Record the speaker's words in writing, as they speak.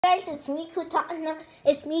guys, it's me, Kutana.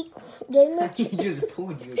 It's me, Gamer. He just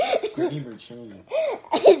told you it's Gamer Chain.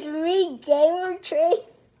 It's me, Gamer Train.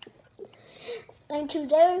 And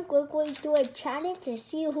today we're going to do a challenge to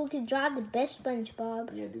see who can draw the best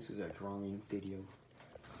Spongebob. Yeah, this is a drawing video.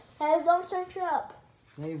 Hey, don't search it up.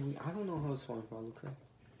 Hey, I don't know how SpongeBob looks like.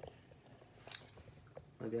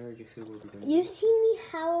 Oh, there I just see what we're doing. You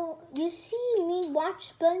see me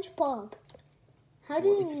watch SpongeBob. How do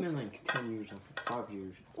you? It's been like 10 years, 5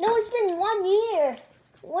 years. No, it's been 1 year.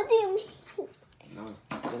 What do you mean? No,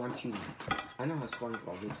 then I'm cheating. I know how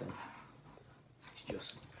SpongeBob looks like. It's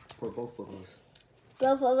just for both of us.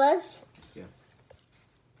 Both of us? Yeah.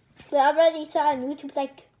 We already saw on YouTube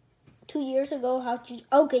like 2 years ago how to...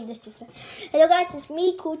 Okay, this just... Hello guys, it's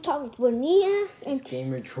me, Cool Talk with Bonilla. It's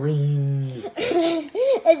Gamer Train.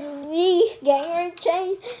 It's me, Gamer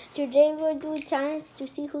Train. Today we'll do a challenge to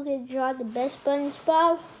see who can draw the best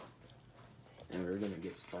SpongeBob. And we're gonna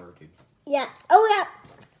get started. Yeah. Oh yeah.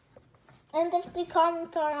 And if the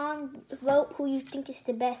comments are on, vote who you think is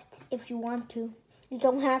the best if you want to. You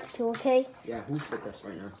don't have to, okay? Yeah, who's the best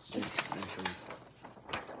right now? Let me show you.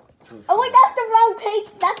 Oh wait, that's the wrong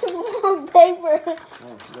paper. That's the wrong paper.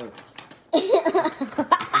 Oh, look.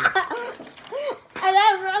 I got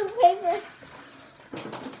the wrong paper.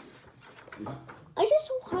 I just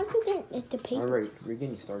so hard to get at the paper. Alright, we're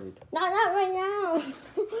getting started. Not right now.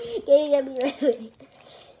 Get me ready.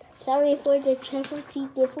 Sorry for the treble-T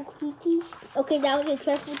difficulties. Okay, that was a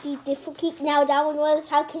treble-T difficulty. Now that one was,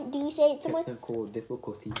 do you say it someone? Technical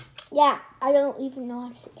difficulty. Yeah, I don't even know how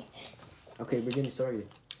to say it. Okay, we're getting started.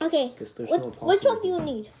 Okay, which one do you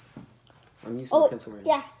need? I'm using a pencil right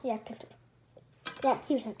now. Yeah, pencil. Yeah,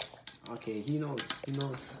 here's my pencil. Okay, he knows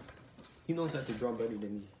how to draw better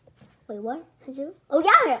than me. Wait, what? Oh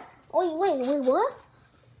yeah! Oh wait, what?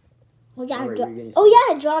 Oh yeah, Alright,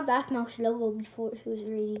 I draw Back Mouse logo before. It was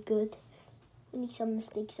really good. I need some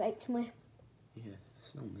mistakes right somewhere. Yeah,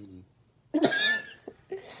 so many.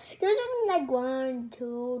 There's only like 1,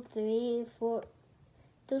 2, 3, 4.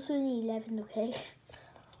 There's only 11, okay?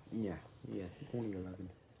 Yeah, only 11.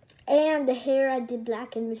 And the hair I did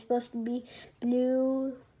black and it's supposed to be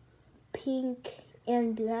blue, pink,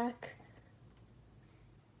 and black.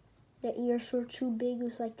 The ears were too big. It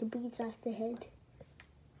was like the beads off the head.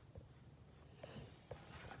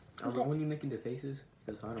 Are we only making the faces?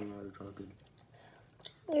 Because I don't know how to draw good.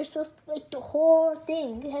 You're supposed to make the whole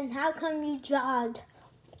thing. And how come you drawed?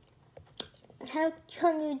 How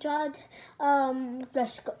come you drawed the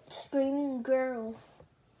screaming girl?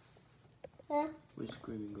 Huh? Which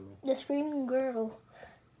screaming girl? The screaming girl.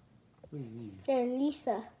 What do you mean? Yeah,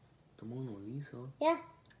 Lisa. The Mona Lisa? Yeah.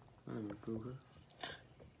 I never drew her.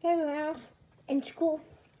 In school,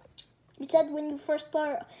 you said when you first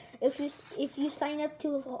start, if you sign up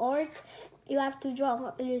to art, you have to draw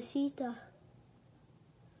a Lucita.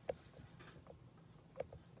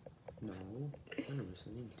 No, I never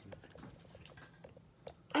said anything.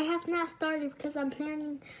 I have not started because I'm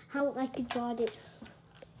planning how I could draw it.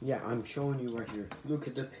 Yeah, I'm showing you right here. Look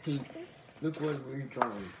at the paint. Look what we're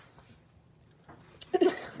drawing.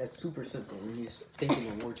 That's super simple. When you're thinking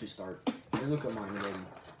of where to start. And look at mine already.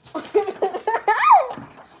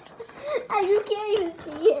 You can't even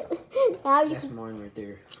see it. Now That's mine right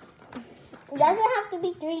there. It doesn't have to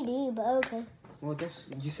be 3D, but okay. Well,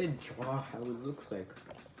 you said draw how it looks like.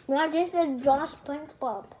 No, I just said draw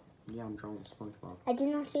SpongeBob. Yeah, I'm drawing SpongeBob. I did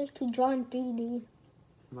not say to draw in 3D.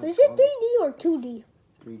 Like Is it 3D or 2D?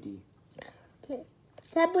 3D. Okay.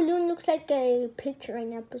 That balloon looks like a picture right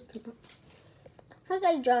now. How did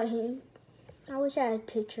I draw him? I wish I had a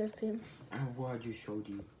picture of him. Well, I just showed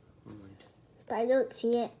you. Alright. But I don't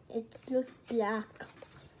see it. It looks black.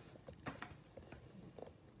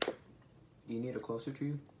 Do you need it closer to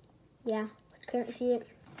you? Yeah, I can't see it.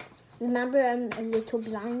 Remember, I'm a little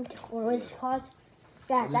blind, or what's it called?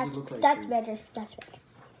 Yeah, that's better. That's better.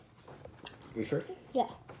 You sure? Yeah.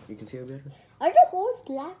 You can see it better? Are the holes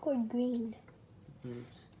black or green?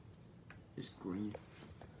 It's green.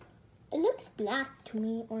 It looks black to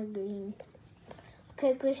me, or green.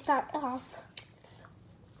 Okay, let's start off.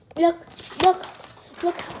 Look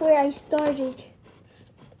where I started.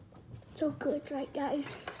 So good, right,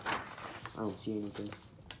 guys? I don't see anything.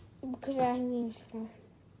 Because I need stuff.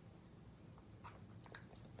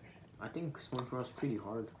 I think SpongeBob's pretty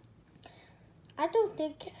hard. I don't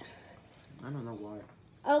think. I don't know why.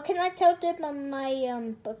 Oh, can I tell them on my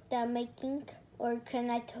book that I'm making, or can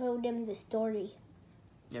I tell them the story?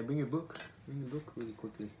 Yeah, bring your book. Bring your book really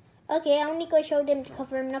quickly. Okay, I'm only going to show them the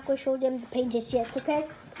cover. I'm not going to show them the pages yet, okay?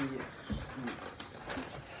 Yeah.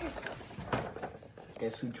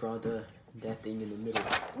 Guess who drew that thing in the middle?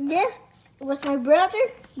 This was my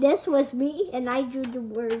brother. This was me, and I drew the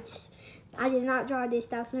words. I did not draw this.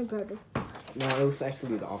 That's my brother. No, it was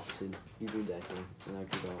actually the opposite. You drew that thing, and I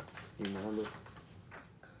drew that. You remember?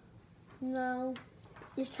 No.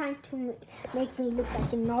 He's trying to make me look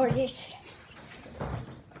like an artist.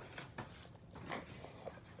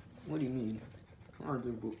 What do you mean?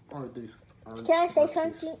 Can I say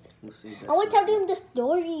something? I want to tell them the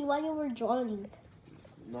story while you were drawing.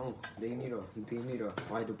 No, they need a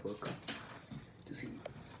wider book to see.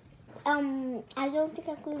 I don't think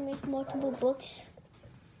I could make multiple books.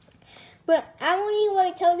 But I only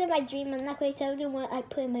want to tell them my dream. I'm not going to tell them what I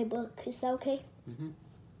put in my book. Is that okay? Mm-hmm.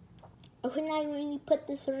 Or can I only put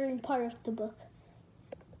the certain part of the book?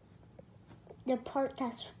 The part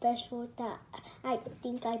that's special that I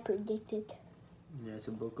think I predicted. Yeah, it's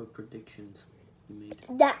a book of predictions you made.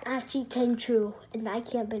 That actually came true, and I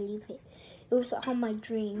can't believe it. It was on my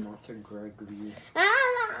dream. Dr. Gregory.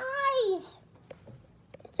 Ah, my eyes!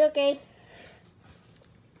 It's okay.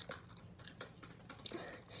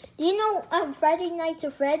 Do you know Friday Nights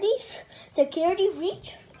at Freddy's security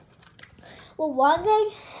breach? Well, one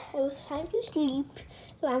day it was time to sleep,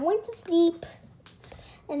 so I went to sleep,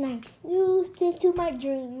 and I snoozed into my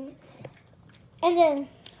dream. And then,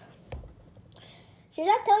 should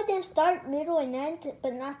I tell them start, middle, and end,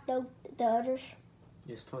 but not the others?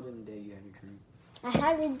 Just tell them that you had a dream. I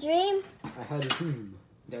had a dream. I had a dream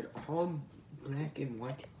that all black and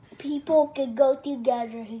white People could go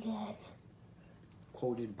together again.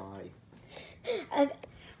 quoted by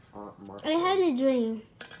Mark. I had a dream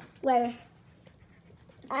where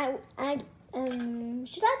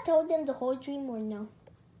should I tell them the whole dream or no?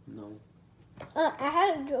 No. I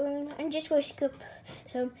had a dream. I'm just going to skip.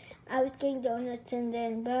 So I was getting donuts and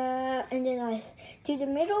then I to the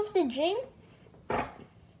middle of the dream.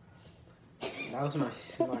 That was my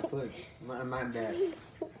foot. My bad.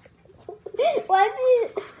 Why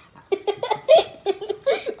did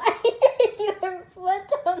your foot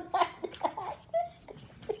turn like that?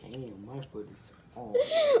 Damn, my foot is all.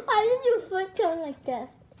 Why did your foot turn like that?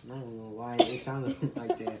 I don't know why it sounded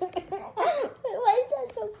like that. Why is that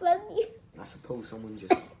so funny? I suppose someone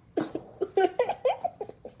just.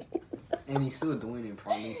 And he's still doing it,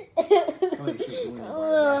 probably. Probably still doing it by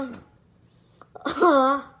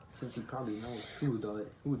accident. Since he probably knows who did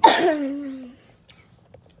it.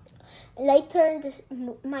 Later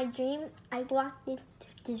in my dream, I walked into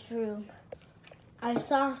this room. I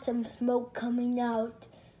saw some smoke coming out.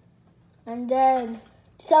 And then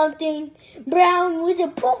something brown was a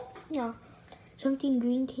poof. No, something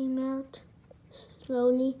green came out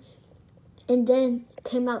slowly. And then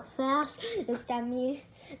came out fast, looked at me,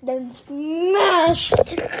 then smashed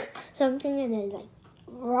something and then like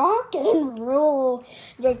rock and roll.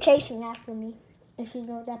 They're chasing after me. If you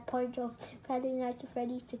know that part of Friday Nights at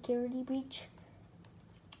Freddy's security breach.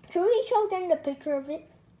 Should we show them the picture of it?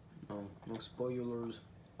 No spoilers.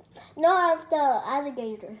 No, of the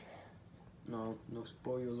alligator. No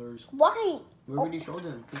spoilers. Why? We already showed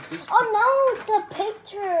them. Oh no, the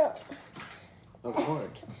picture. Of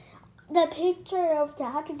what? The picture of the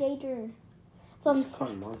alligator. From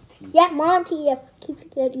Monty. Yeah, Monty. I keep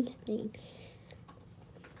forgetting his name.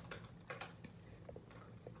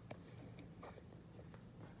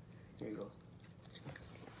 There you go.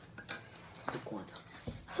 Pick one.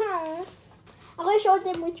 I'm going to show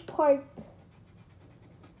them which part.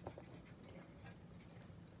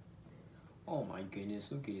 Oh my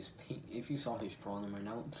goodness, look at his paint. If you saw his drawing right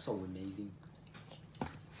now, it's so amazing.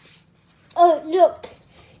 Oh, look.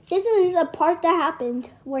 This is a part that happened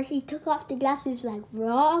where he took off the glasses like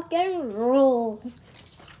rock and roll.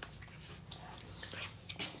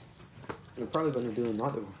 We're probably going to do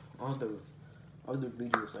other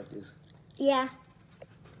videos like this. Yeah,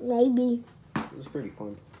 maybe. It was pretty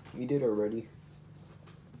fun. We did already.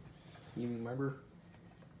 You remember?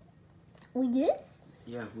 We did?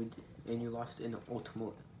 Yeah, we did. And you lost in the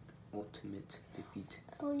ultimate defeat.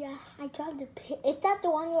 Oh yeah, I draw the pig. Is that the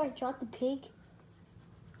one where I draw the pig?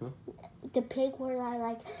 Huh? The pig where I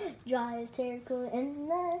like draw a circle and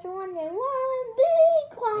another one and one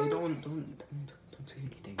big one. Hey, don't say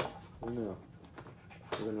anything. We're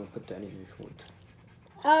gonna put that in your short.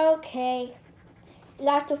 Okay.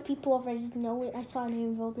 Lots of people already know it. I saw it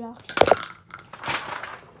in Roblox.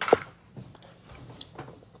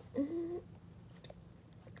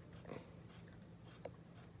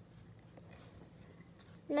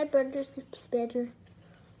 My brother's looks better.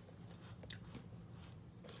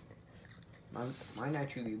 Mine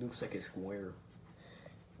actually looks like a square.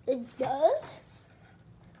 It does?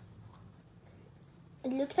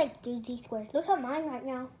 It looks like 3D squares. Look at mine right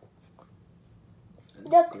now.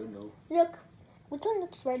 Look. Good, no. Look. Which one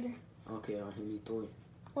looks better? Okay, I'll hand you a toy.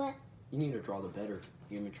 What? You need to draw the better.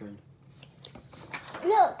 You're maturing.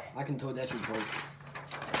 Look. I can tell that's your joke.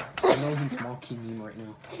 I know he's mocking me right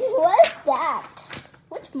now. What's that?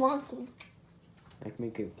 What's mocking? Like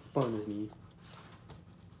making fun of me.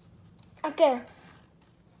 Okay.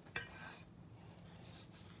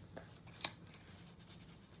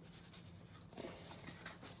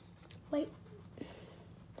 Wait.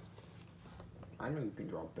 I know you can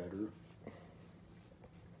draw better.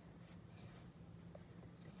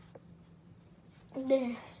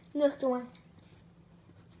 There. Look, the one.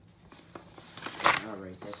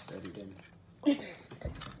 Alright, that's better than.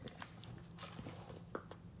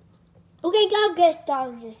 Okay, go get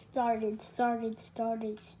started.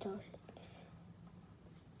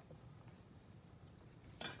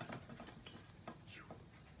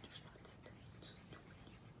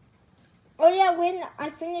 Oh yeah, when I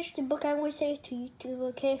finish the book, I will say it to YouTube,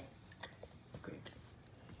 okay? Okay.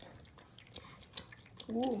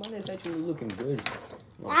 Ooh, mine is actually looking good.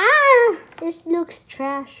 Wow. Ah! This looks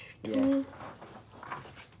trash to me.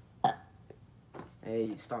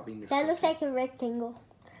 Hey, stop being this. That looks like a rectangle.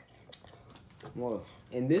 Well,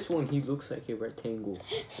 in this one, he looks like a rectangle.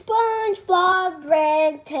 SpongeBob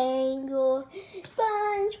rectangle.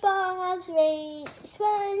 SpongeBob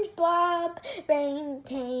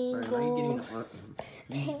rectangle. Right, now you're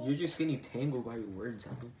getting you're just getting tangled by your words.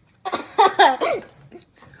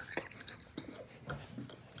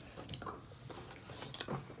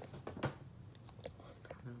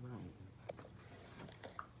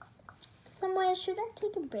 Someone, should I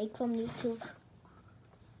take a break from YouTube?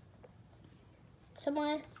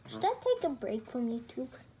 Someone, should I take a break from YouTube?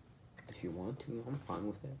 If you want to, I'm fine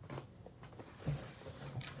with that.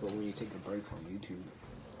 But when you take a break from YouTube.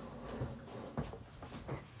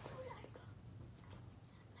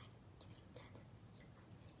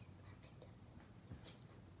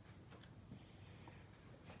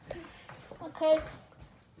 Okay.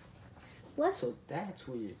 What? So that's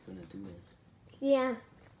what you're gonna do then. Yeah.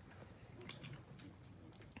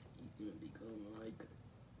 You're gonna become like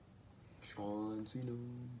John Cena.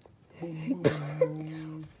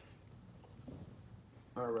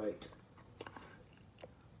 Alright.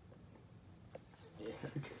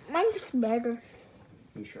 Mine looks better.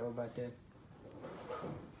 You sure about that?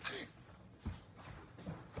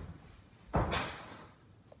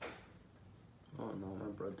 Oh no,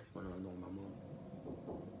 my brother went on my mom.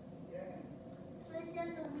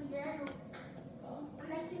 I'm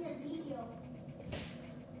making a video.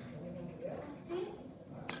 See?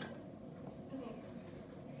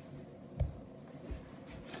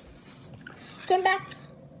 Come back.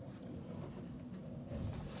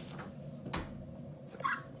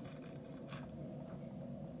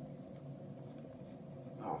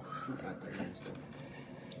 Oh shoot, I did messed up.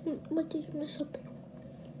 What did you mess up?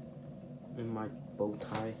 In my bow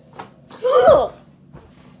tie.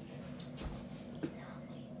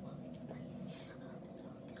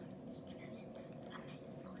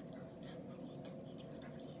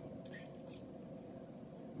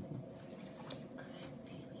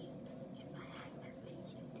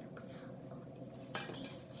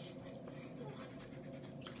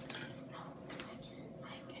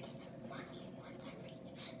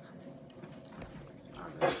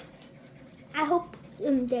 I hope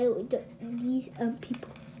these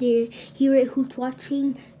people they hear it who's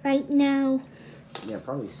watching right now. Yeah,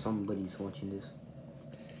 probably somebody's watching this.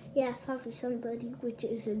 Yeah, probably somebody, which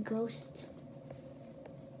is a ghost.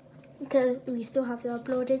 Because we still have to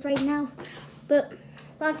upload it right now. But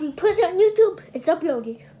once we put it on YouTube, it's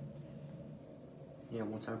uploaded. Yeah,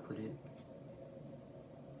 once I put it.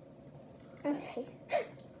 Okay.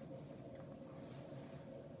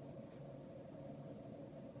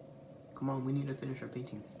 Come on, we need to finish our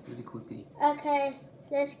painting really quickly. Okay,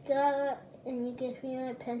 let's go. And you give me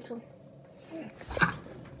my pencil.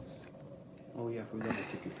 Oh yeah, I forgot to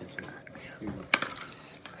take your pencil. Here you go.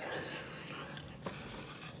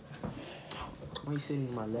 Why are you sitting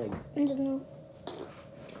on my leg? I don't know.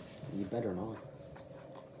 You better not.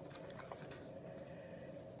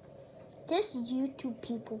 There's YouTube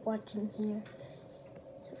people watching here.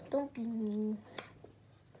 So don't be mean.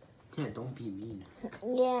 Yeah, don't be mean.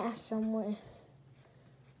 Yeah, somewhere.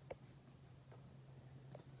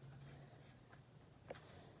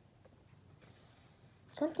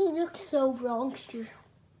 Something looks so wrong here.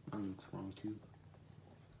 Mine looks wrong too.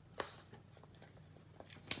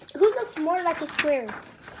 Who looks more like a square?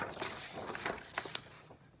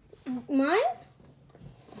 Mine?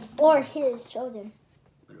 Or his? Show them.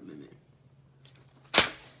 Wait a minute.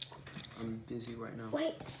 I'm busy right now.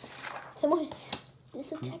 Wait. Someone.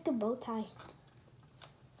 This looks like a bow tie.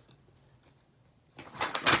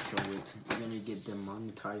 Show it. You're gonna get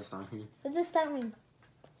demonetized on here. What does that mean?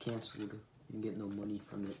 Cancelled. You get no money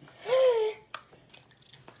from it.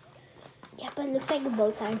 Yeah, but it looks like a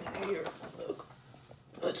bow tie. Here, look.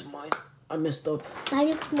 That's mine. I messed up. I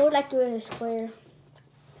look more like a square.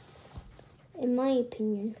 In my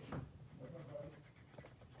opinion.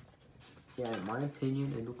 Yeah, in my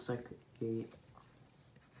opinion, it looks like a...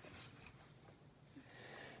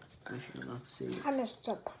 I should not say it. I messed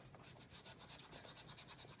up.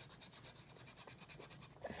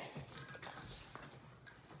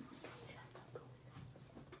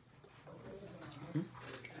 I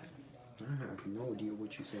have no idea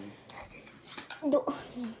what you're saying. Do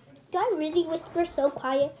I really whisper so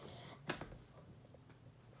quiet?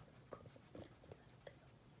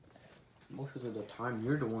 Most of the time,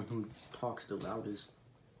 you're the one who talks the loudest.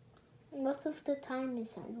 Most of the time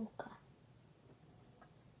is Luca.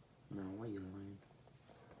 No, why are you lying?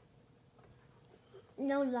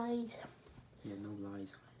 No lies. Yeah, no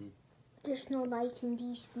lies. There's no lies in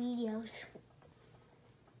these videos.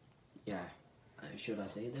 Yeah. Should I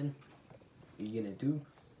say it then? What are you gonna do?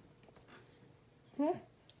 Hmm?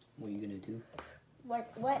 What are you gonna do?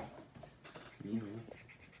 What? You know.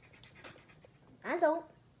 I don't.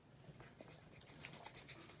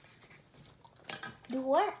 Do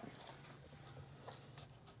what?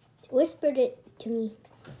 Whispered it to me.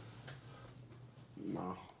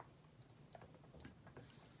 No.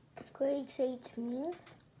 Craig say it to me.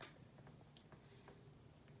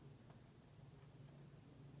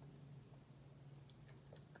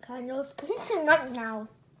 Kind of notification right now.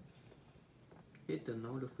 Hit the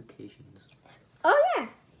notifications. Oh yeah.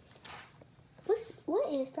 What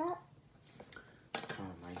is that?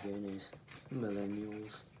 Oh my goodness.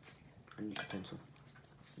 Millennials. I need a pencil.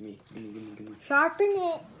 Give me. Sharpen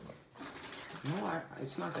it. No,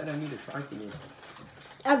 it's not that I need to sharpen it.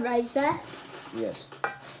 A razor. Yes.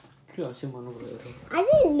 I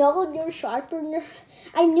didn't know there were sharpeners.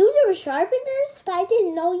 I knew there were sharpeners, but I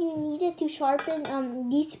didn't know you needed to sharpen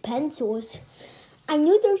these pencils. I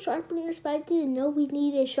knew there were sharpeners, but I didn't know we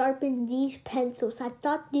needed to sharpen these pencils. I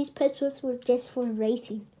thought these pencils were just for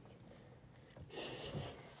erasing.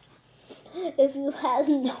 If you have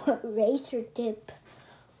no eraser tip.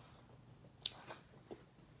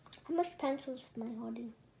 How much pencils am I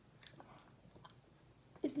holding?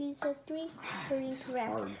 If you said 3, you're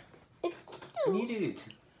incorrect. Hard. It's I 2. needed it.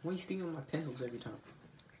 Why are you stealing my pencils every time?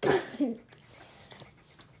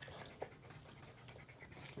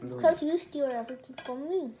 Because you steal everything from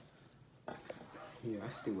me. Yeah, I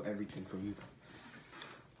steal everything from you.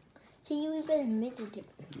 See, you even admitted it.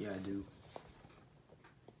 Yeah, I do.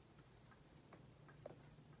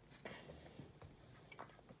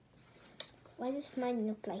 Why does mine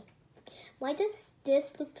look like? Why does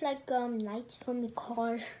this look like lights from a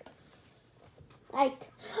car?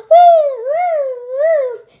 Like, woo,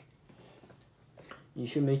 woo, You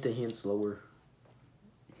should make the hand slower.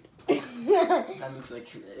 That looks like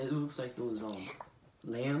it looks like those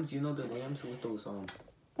lambs. You know the lambs with those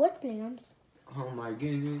What's lambs? Oh my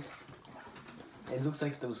goodness! It looks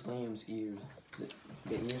like those lambs' ears.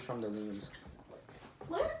 The ears from the lambs.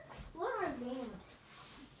 What are lambs?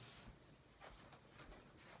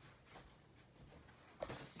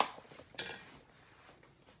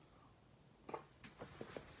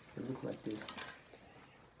 They look like this.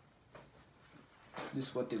 This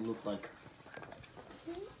is what they look like.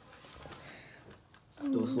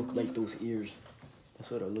 Those look like those ears. That's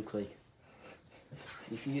what it looks like.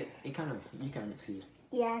 You see it? You kind of see it.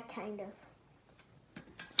 Yeah, kind of.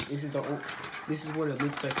 This is what it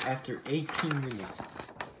looks like after 18 minutes.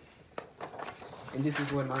 And this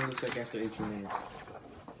is what mine looks like after 18 minutes.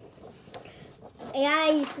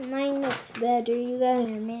 Guys, mine looks better. You gotta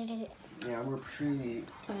admit it. Yeah, we're pretty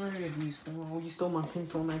tired. You stole my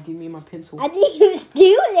pencil. Now give me my pencil. I didn't even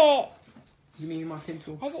steal it. Give me my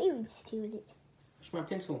pencil. I didn't even steal it. It's my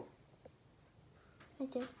pencil. I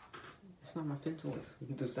did. It's not my pencil.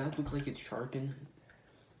 Does that look like it's sharpened?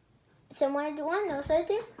 So why do I know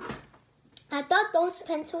something? I thought those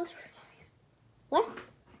pencils. What?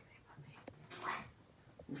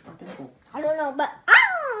 Where's my pencil? I don't know, but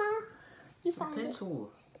you My found it.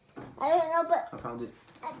 pencil. I don't know, but I found it.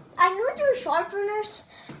 I knew there were sharpeners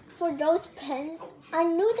for those pens. I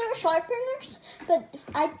knew there were sharpeners, but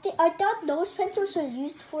I thought those pencils were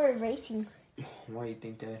used for erasing. Why do you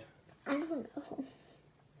think that? I don't know.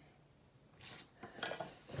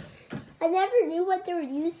 I never knew what they were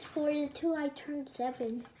used for until I turned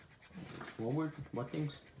 7. What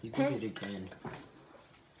things? You think it again?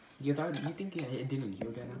 You think it didn't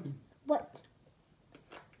hear that happen? What?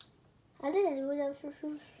 I didn't know that was for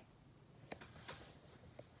shoes.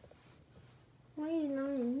 Why are you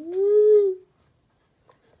lying?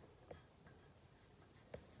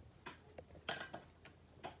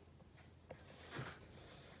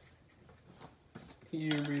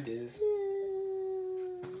 Here it is.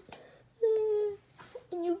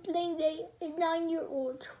 And you blame a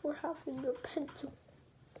 9-year-old for having your pencil.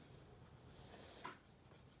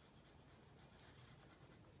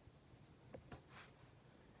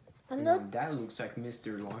 And now that looks like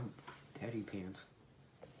Mr. Long Teddy Pants.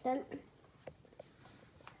 Then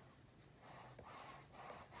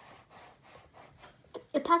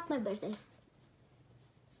it passed my birthday.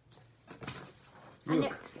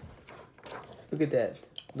 Look. Look at that.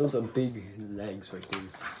 Those are big legs right there.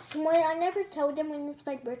 Someone, I never tell them when it's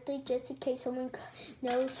my birthday just in case someone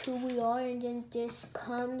knows who we are and then just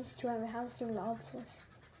comes to our house and robs us.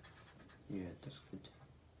 Yeah, that's good.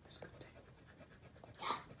 That's good.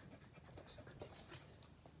 Yeah. That's a good.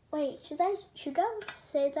 Wait, should I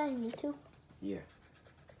say that on YouTube? Yeah.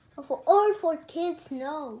 Or for kids,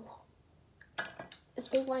 no. If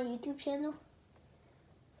they want a YouTube channel.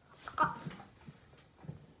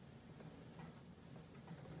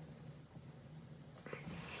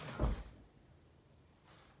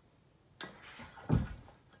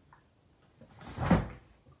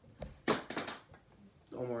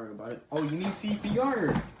 Don't worry about it. Oh, you need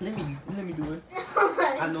CPR. Let me do it.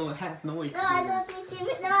 I know I have no experience. No, I don't need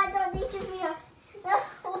CPR. No, I don't need CPR.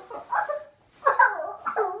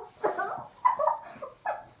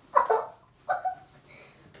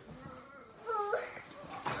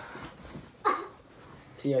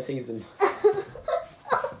 See, I saved them.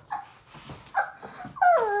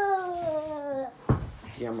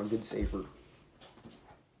 See, I'm a good saver.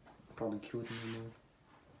 Probably killed him, you know.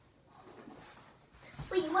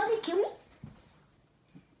 Wait, you want to kill me?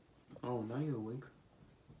 Oh, now you're awake.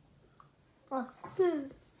 Oh.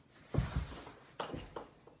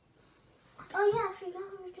 Oh yeah, I forgot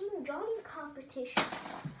we were doing a drawing competition.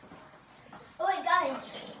 Oh wait,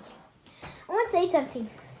 guys, I want to say something.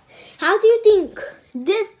 How do you think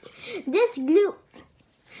this glue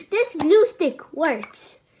stick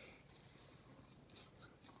works?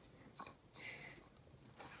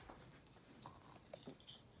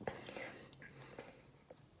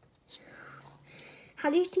 How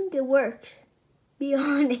do you think it works? Be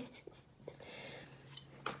honest.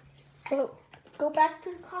 Go back to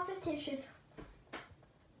the competition.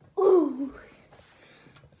 Ooh.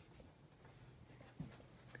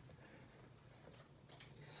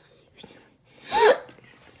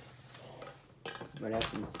 What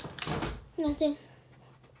happened? Nothing.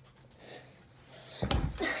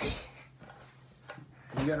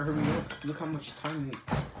 You gotta hurry up. Look how much time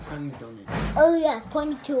we've done it. Oh yeah,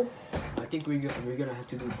 22. I think we're gonna have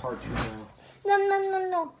to do part 2 now.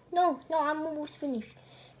 No, I'm almost finished.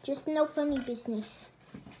 Just no funny business.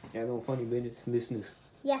 Yeah, no funny business.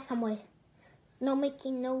 Yeah, somewhere. No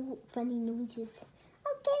making no funny noises.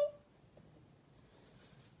 Okay.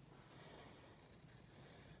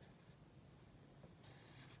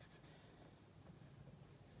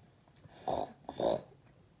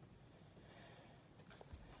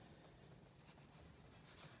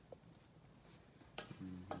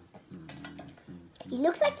 He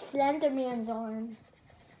looks like Slenderman's arm.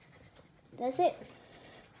 That's it.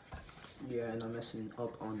 Yeah, and I'm messing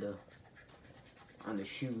up on the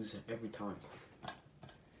shoes every time.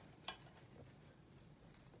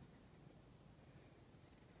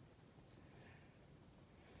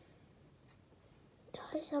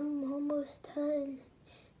 Guys, I'm almost done.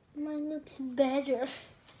 Mine looks better.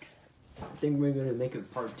 I think we're gonna make it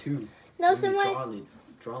part 2. No,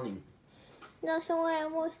 Drawing. No, so we're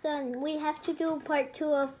almost done. We have to do part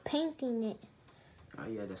 2 of painting it. Oh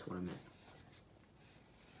yeah, that's what I meant.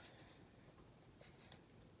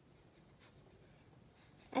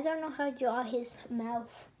 I don't know how to draw his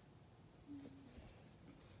mouth.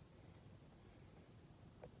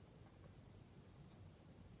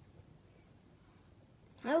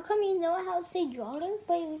 How come you know how to say drawing,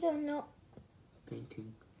 but you don't know?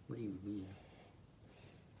 Painting? What do you mean?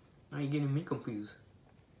 Now you're getting me confused.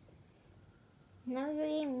 Now you're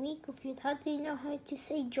getting me confused. How do you know how to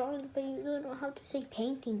say drawing, but you don't know how to say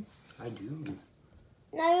painting? I do.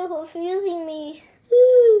 Now you're confusing me.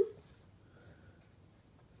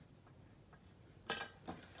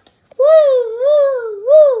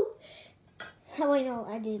 Oh, wait, no,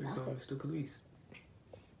 I did that. It's the police.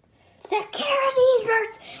 Security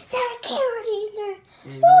alert! Security alert!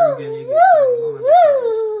 And we're gonna get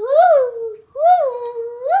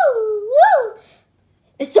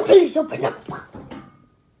It's the police, open up!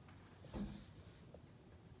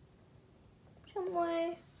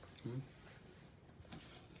 Somewhere.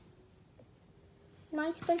 My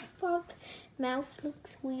my SpongeBob mouth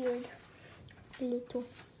looks weird. A little.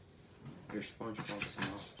 Your SpongeBob's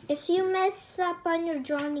mouth. If you mess up on your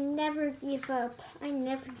drawing, never give up. I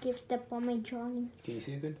never give up on my drawing. Can you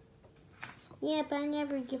see it good? Yeah, but I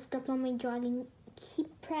never give up on my drawing.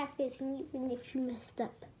 Keep practicing even if you messed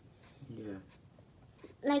up. Yeah.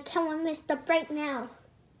 Like how I messed up right now.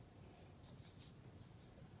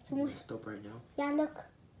 So, You messed up right now? yeah, look.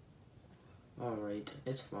 Alright,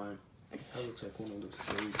 it's fine. That looks like one of those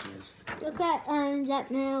scary kids. Look at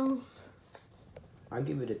that mouth. I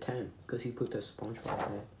give it a 10 because he put the SpongeBob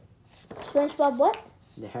head. SpongeBob what?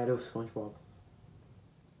 The head of SpongeBob.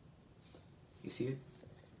 You see it?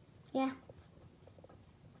 Yeah.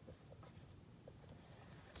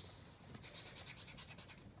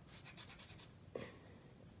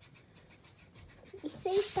 He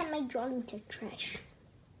thinks that my drawings are trash.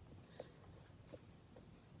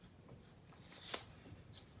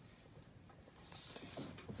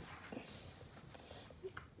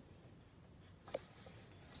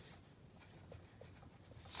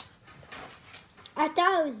 I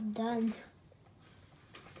thought I was done.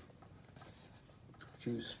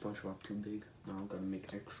 Choose SpongeBob too big. Now I'm gonna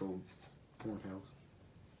make extra one house.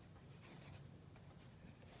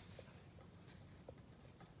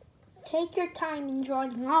 Take your time in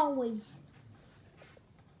drawing, always.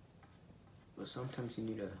 But sometimes you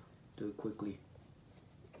need to do it quickly.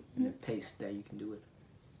 In a pace that you can do it.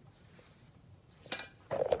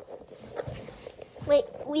 Wait,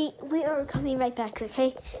 we are coming right back,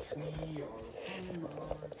 okay? We are. I don't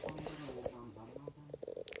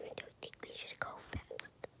think we should go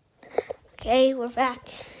fast. Okay, we're back.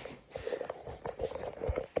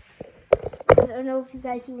 I don't know if you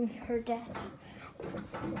guys even heard that.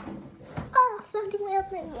 Oh, something went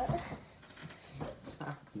up my butt.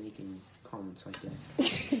 Stop making comments like that.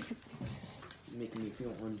 Making me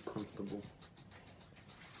feel uncomfortable.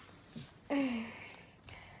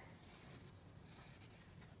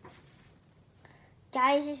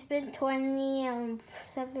 Guys, it's been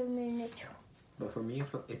 27 minutes. But for me,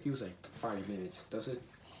 it feels like 5 minutes, does it?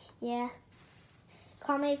 Yeah.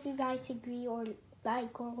 Comment if you guys agree or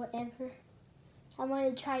like or whatever. I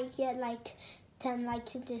want to try to get like 10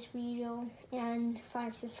 likes in this video and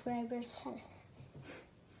 5 subscribers.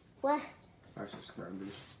 What? 5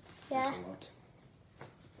 subscribers. Yeah. That's a lot.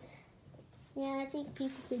 Yeah, I think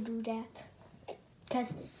people could do that.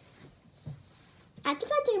 Because I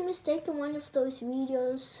think I did a mistake in one of those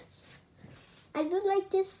videos. I did like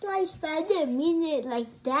this slice, but I didn't mean it like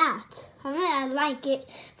that. I mean, I like it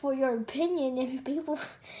for your opinion and people.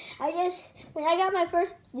 When I got my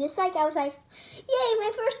first dislike, I was like, yay,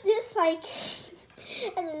 my first dislike.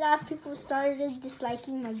 And a lot of people started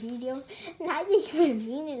disliking my video. And I didn't even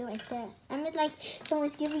mean it like that. I meant like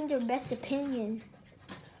someone's giving their best opinion.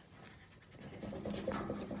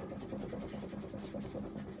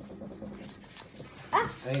 Ah!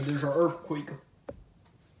 Hey, there's an earthquake.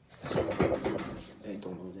 I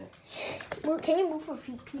don't know that. Well, can you move your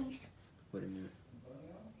feet, please? Wait a minute.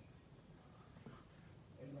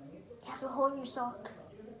 You have to hold your sock.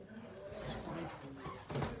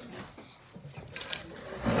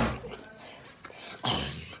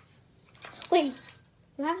 Wait,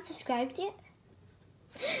 you haven't subscribed yet?